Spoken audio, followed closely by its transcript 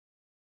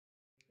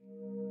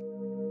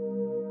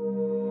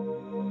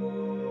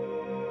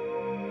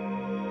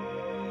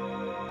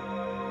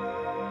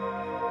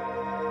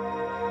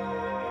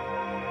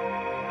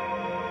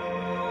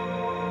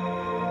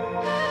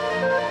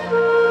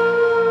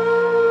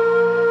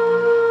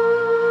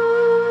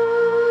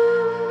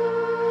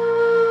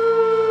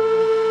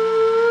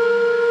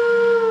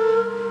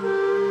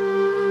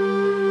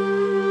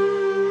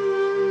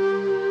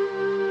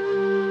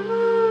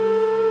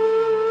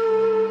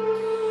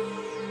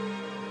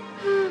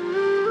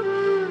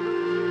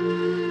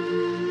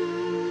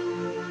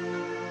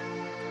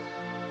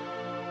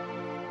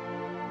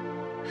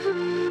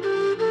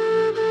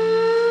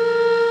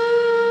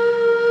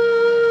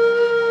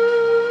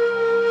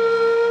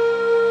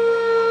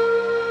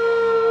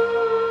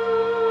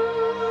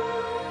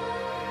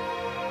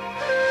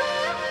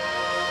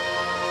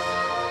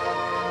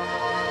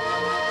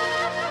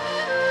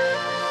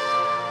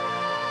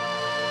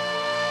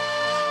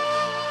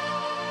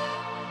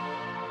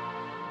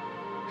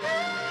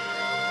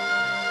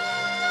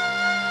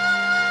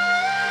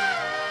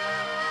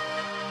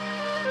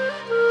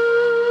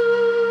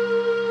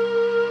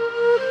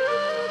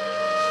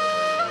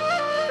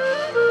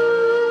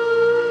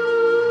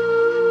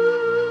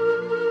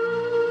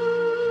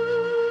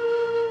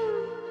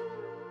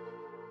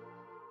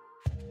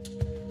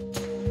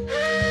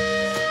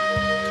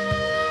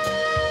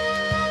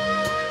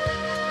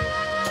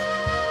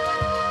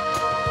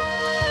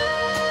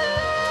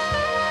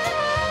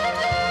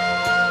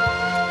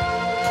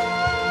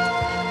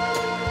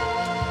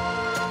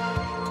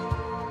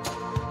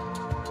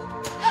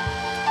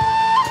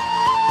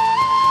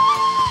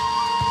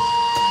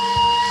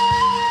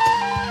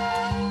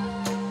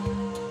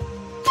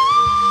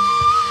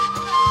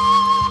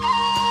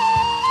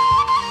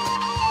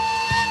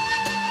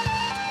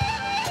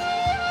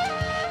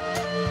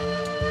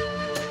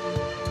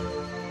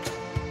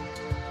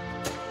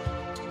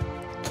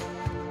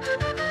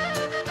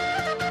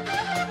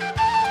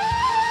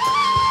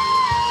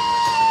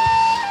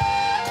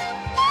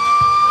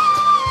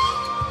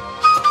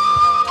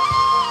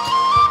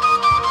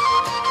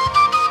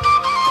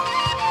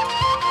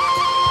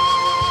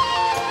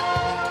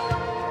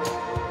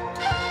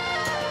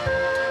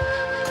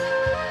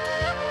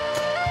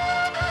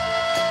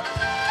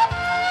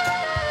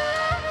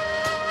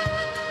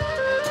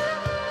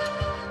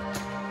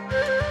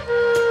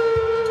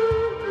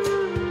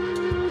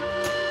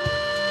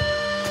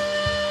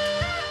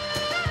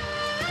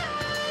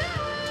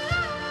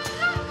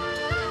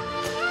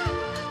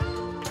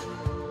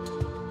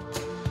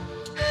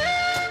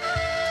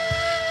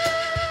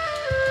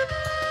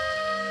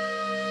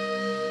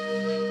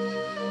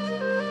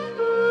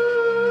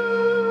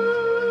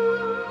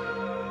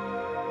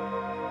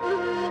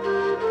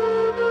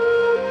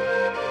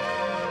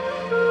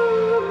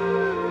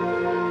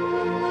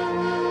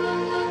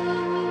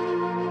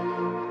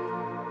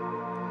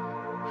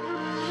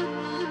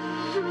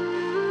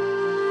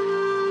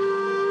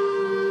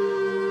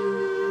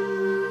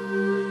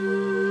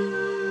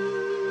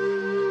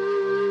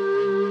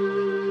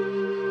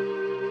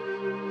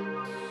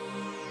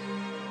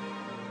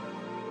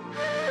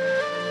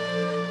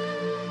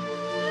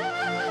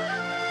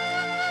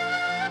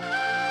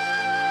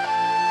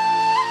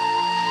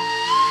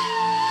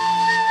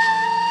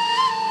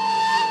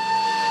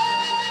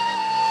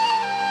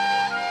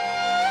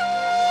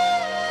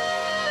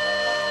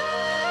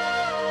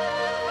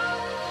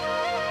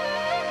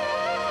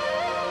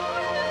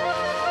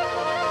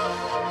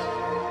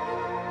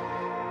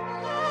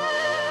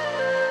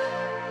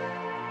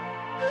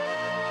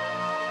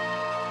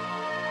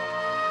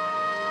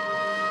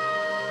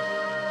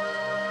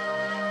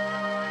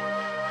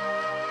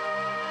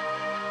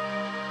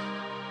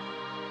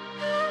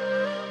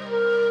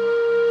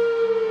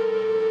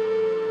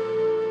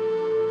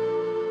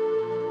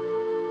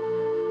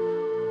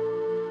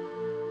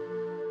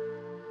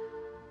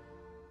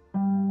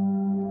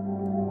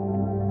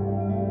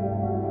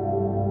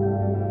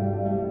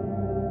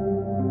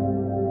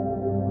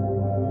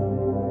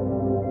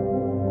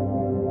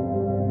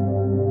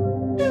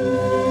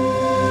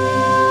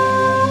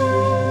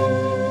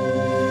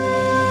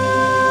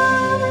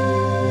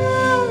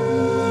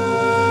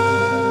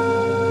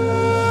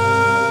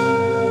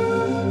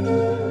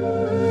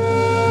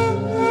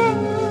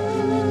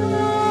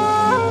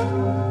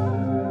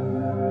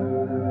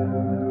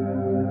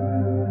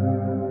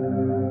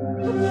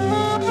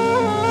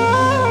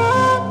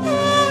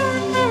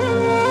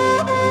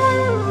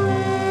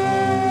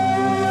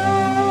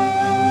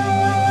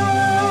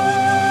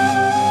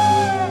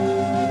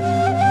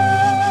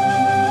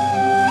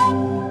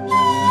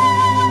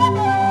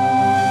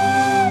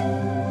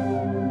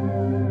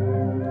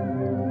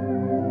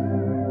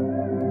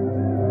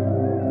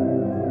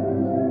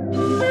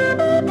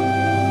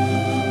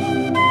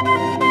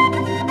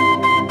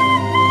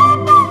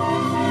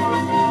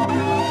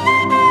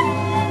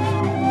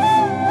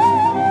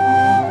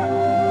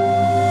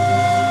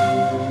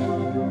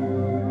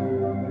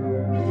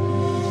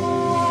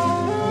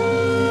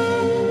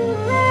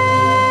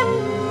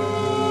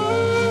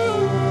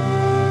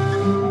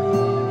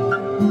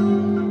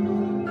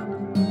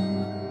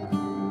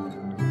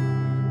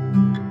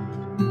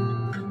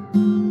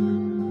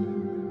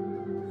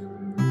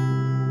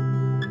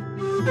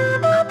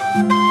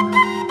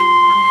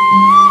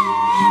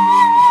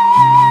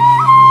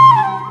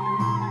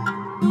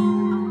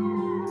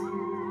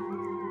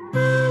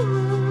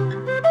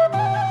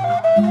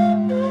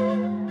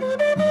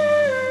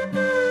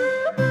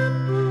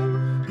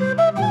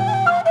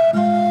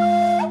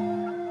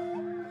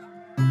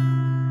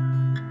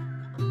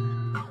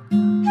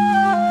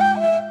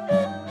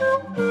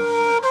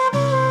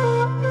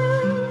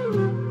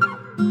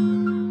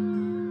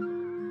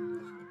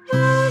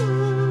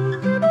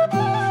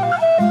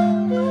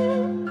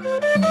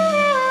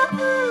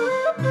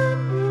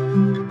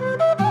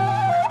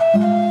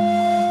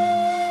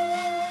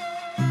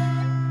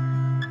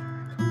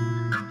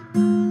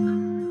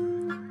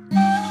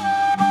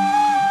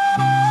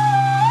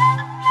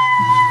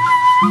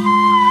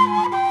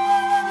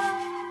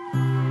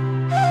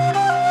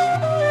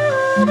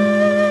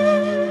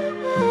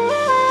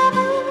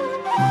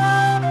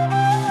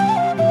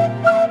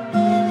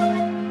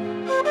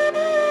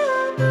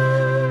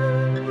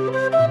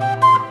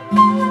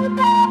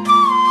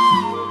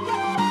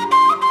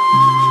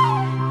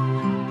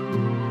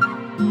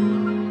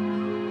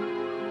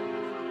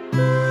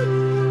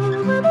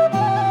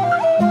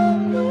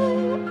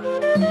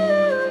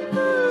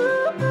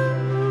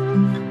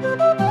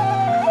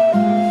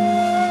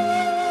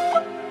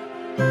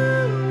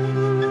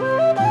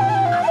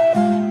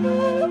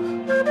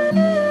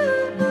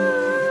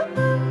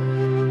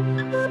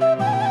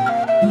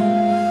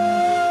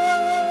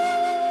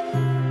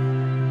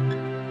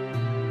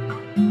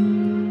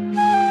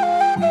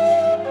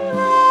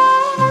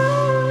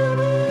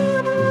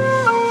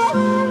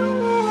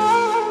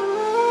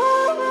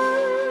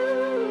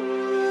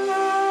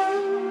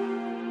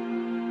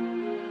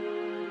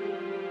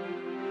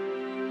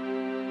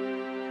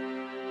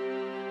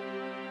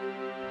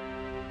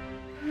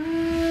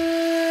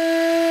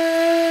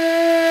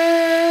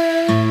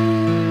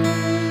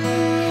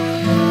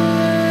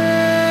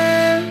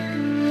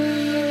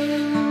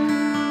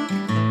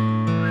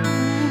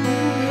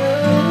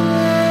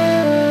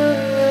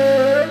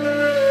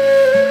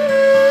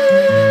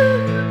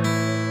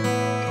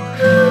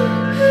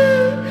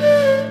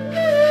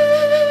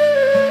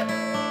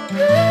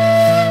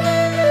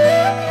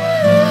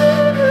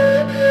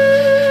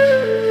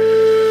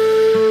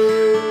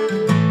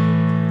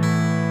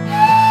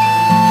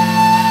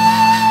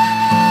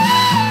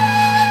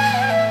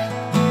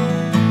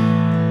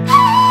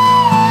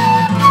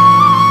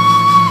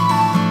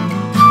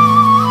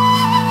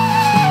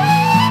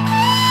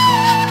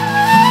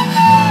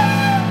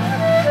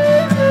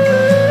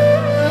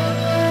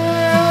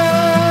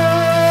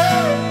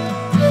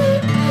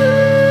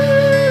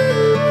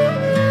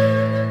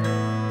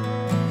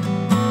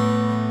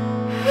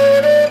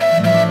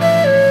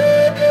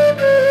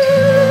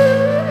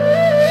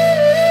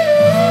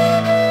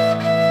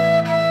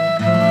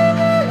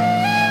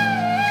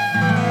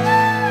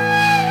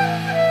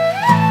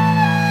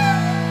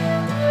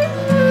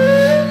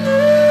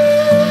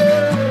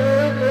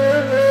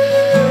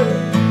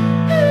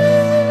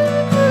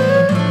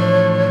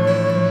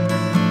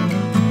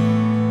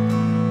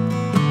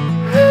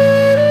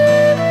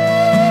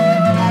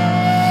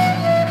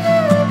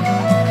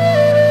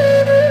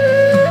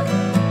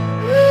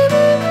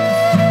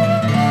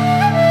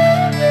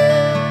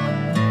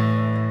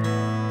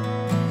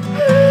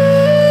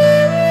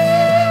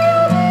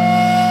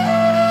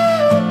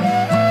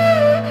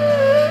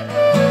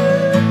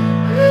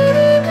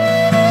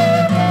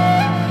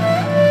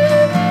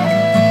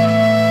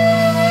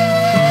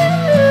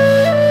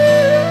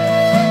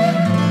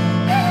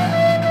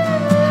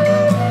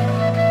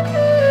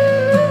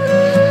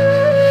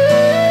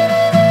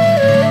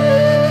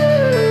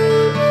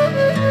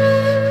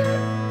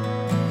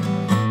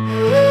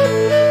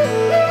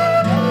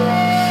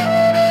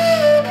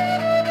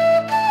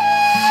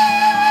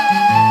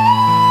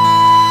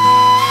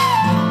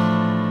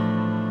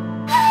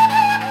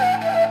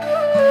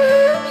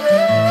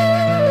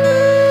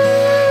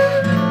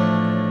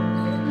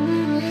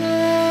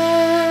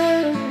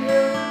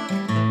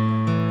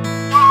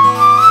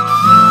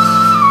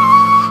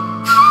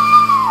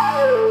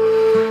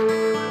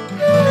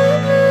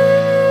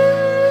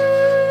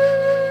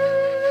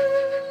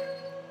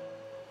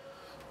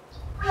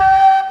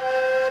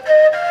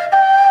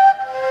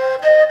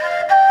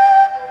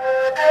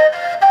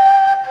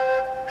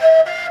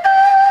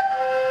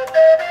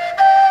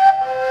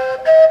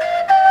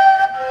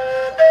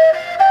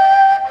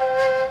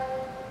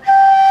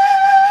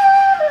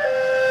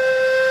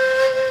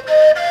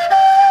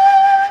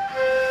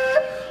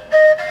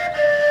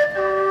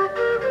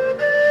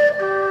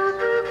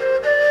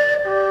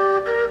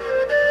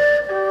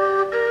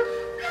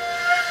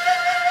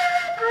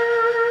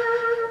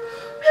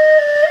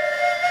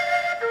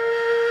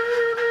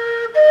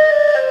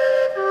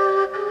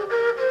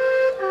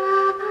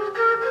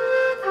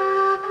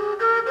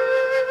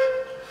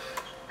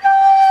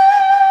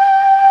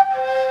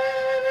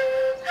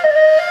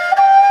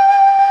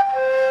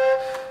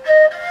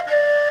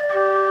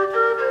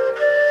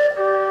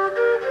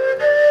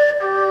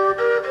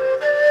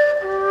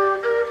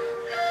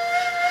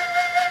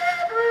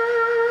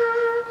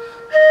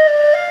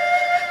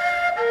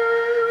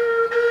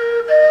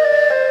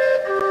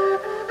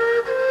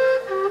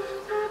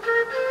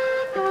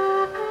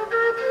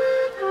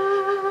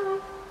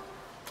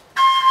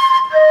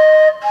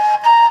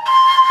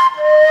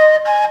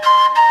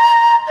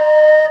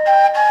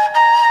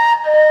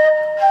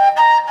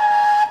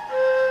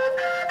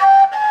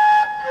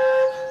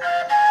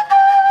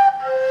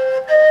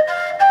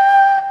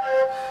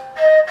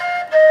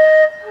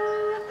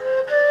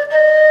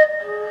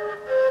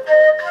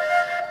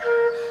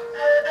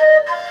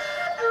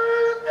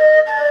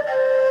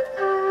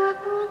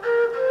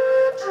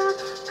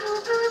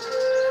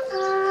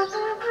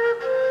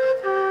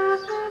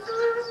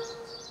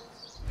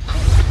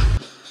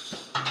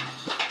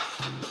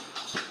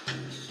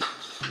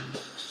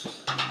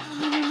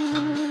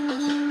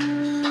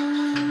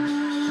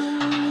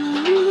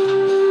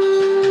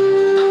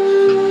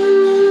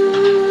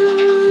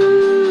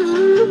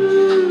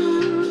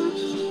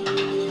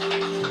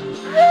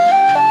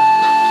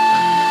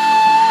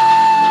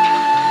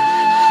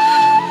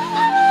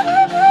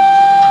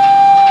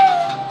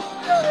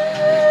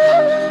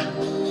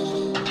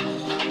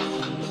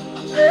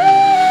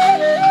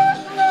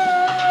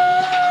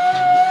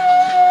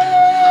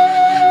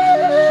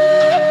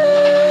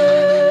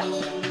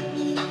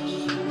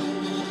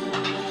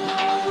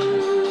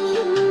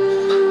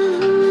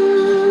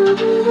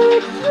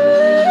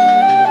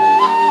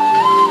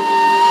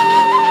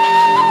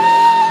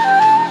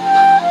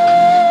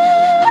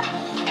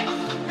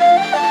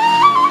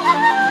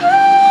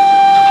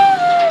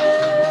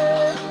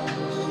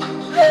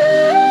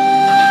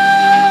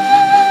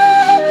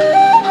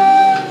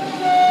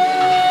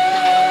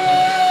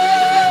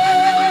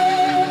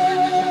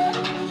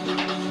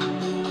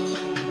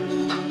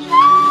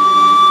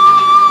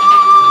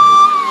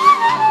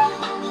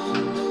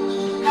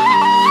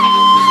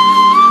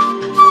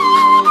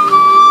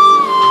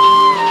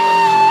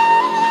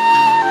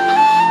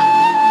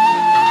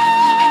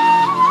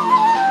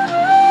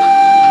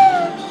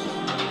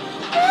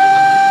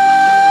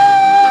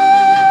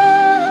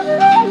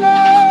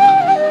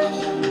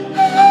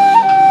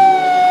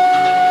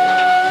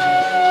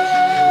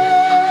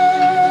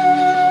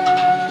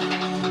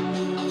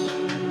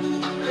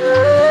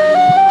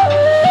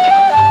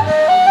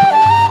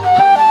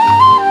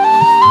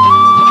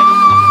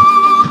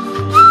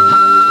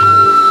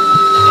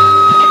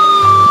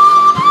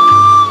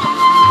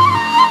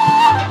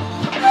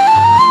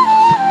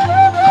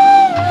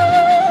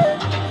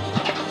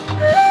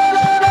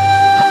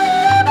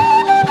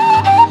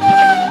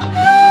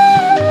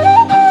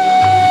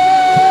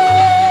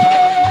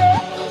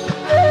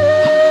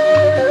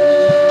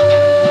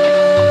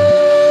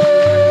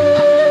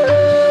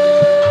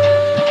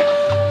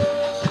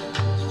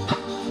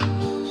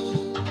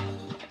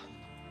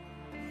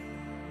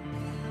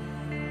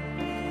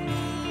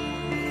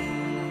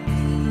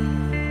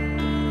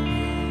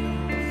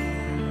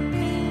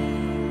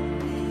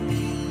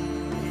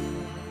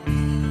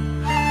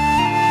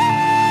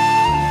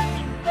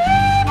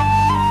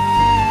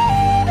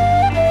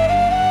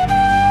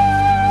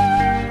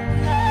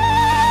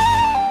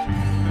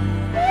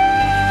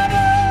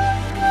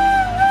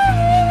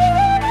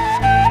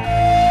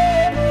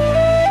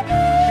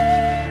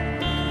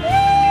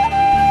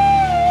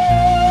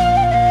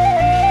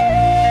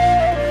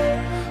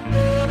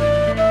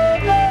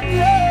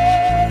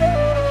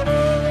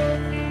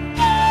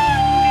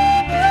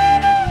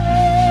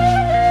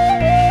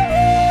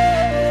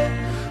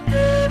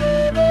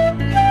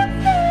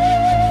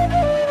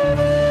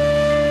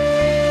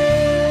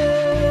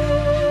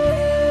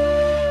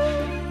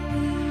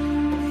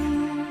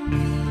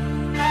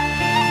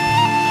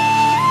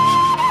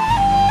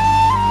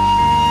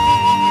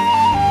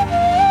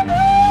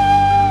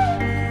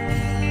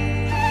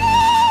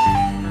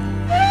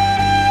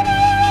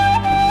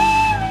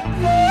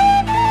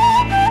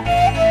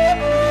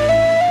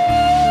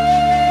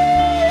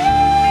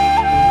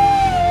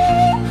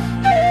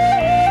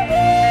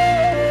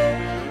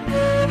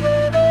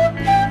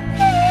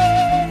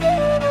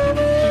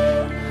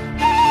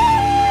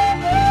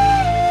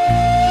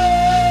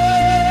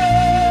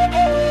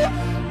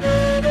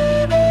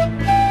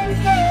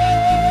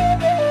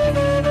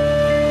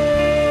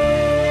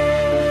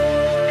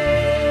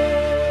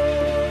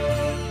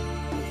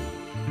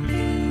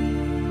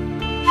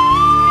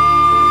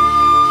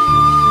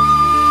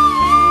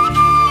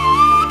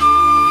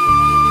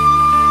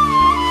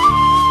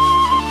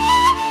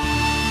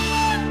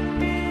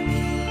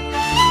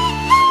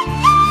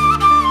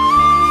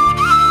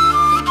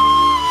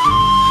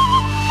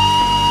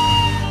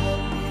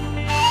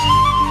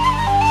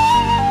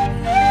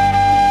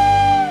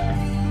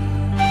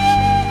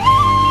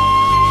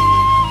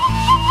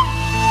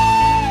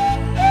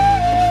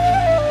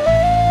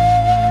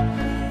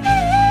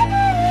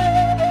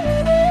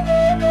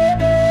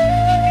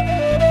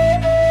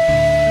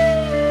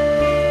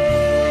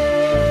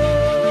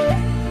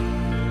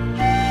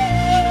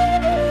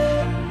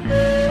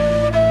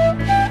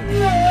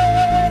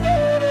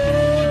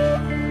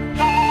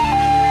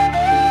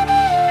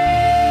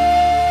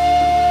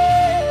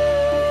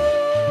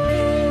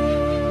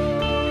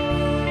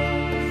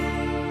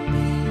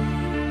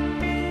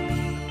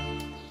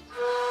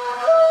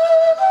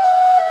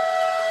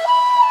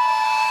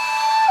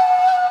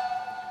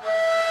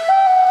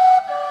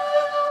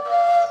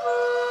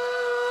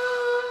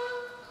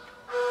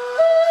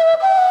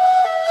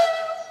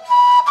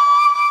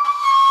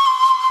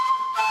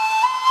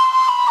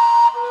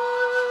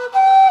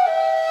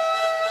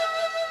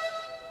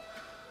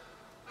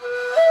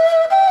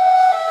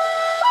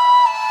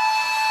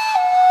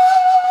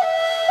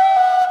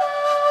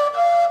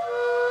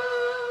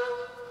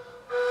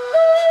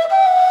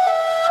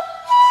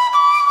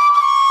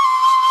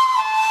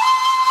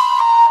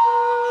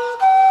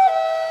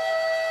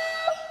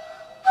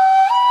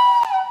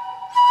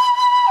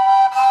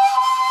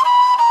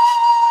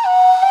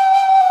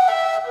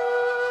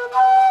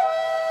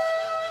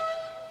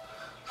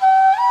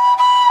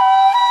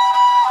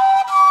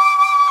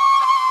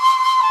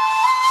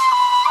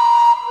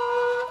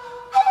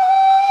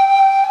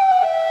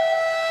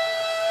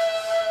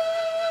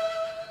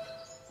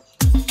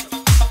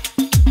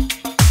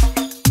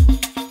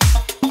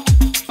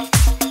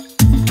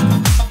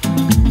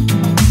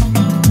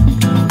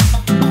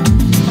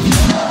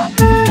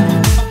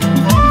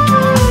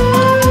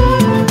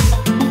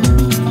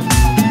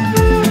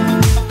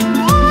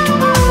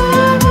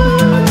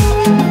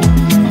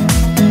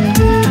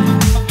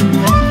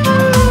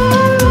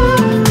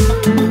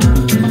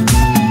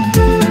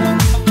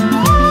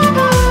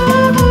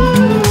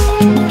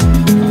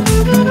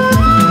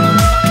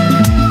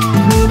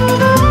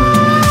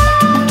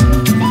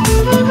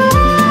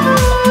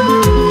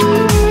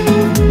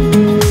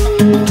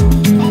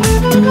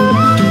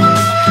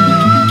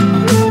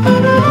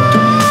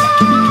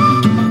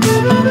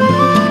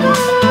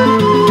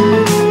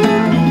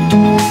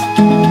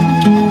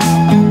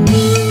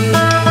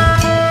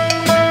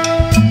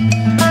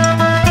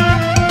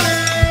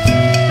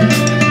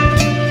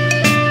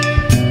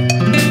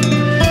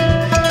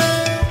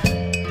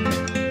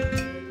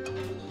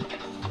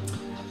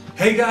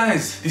Hey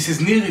guys, this is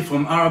Niri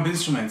from Arab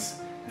Instruments,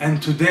 and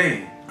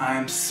today I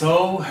am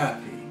so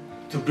happy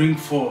to bring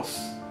forth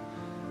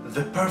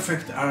the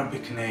perfect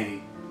Arabic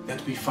ney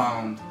that we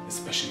found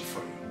especially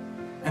for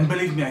you. And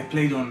believe me, I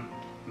played on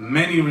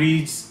many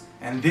reeds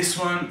and this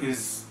one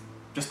is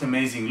just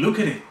amazing. Look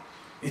at it.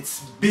 It's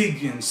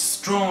big and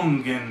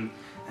strong and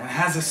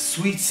has a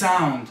sweet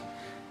sound.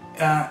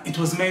 It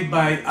was made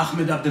by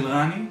Ahmed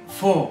Abdelghani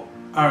for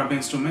Arab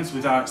Instruments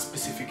with our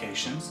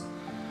specifications.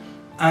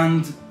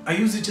 And I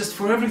use it just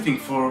for everything,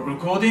 for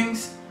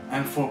recordings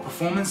and for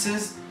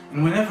performances.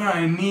 And whenever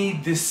I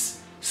need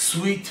this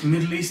sweet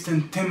Middle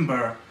Eastern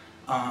timbre,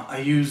 I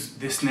use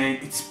this ney.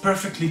 It's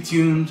perfectly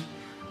tuned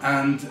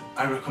and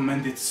I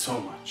recommend it so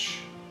much.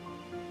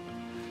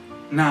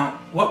 Now,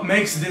 what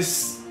makes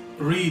this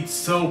reed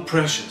so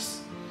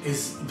precious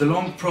is the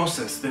long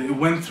process that it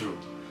went through.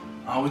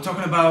 We're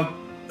talking about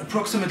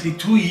approximately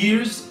 2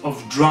 years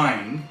of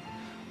drying,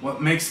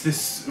 what makes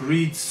this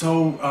reed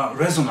so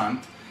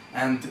resonant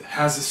and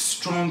has a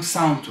strong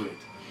sound to it.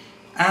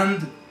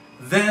 And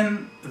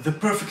then the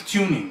perfect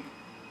tuning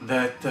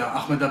that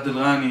Ahmed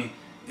Abdelghani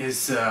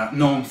is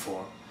known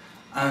for.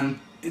 And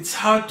it's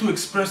hard to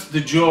express the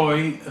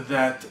joy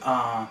that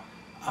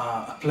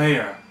a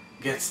player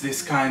gets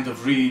this kind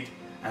of reed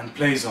and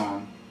plays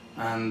on,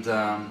 and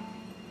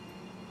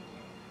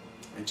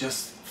it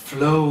just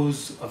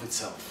flows of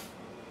itself.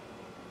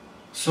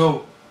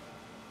 So,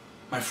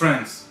 my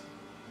friends,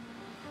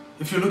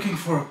 if you're looking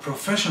for a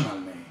professional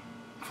ney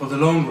for the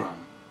long run,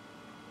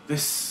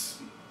 this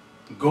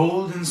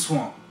golden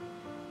swan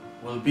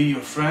will be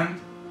your friend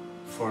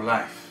for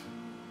life.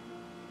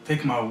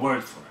 Take my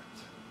word for it.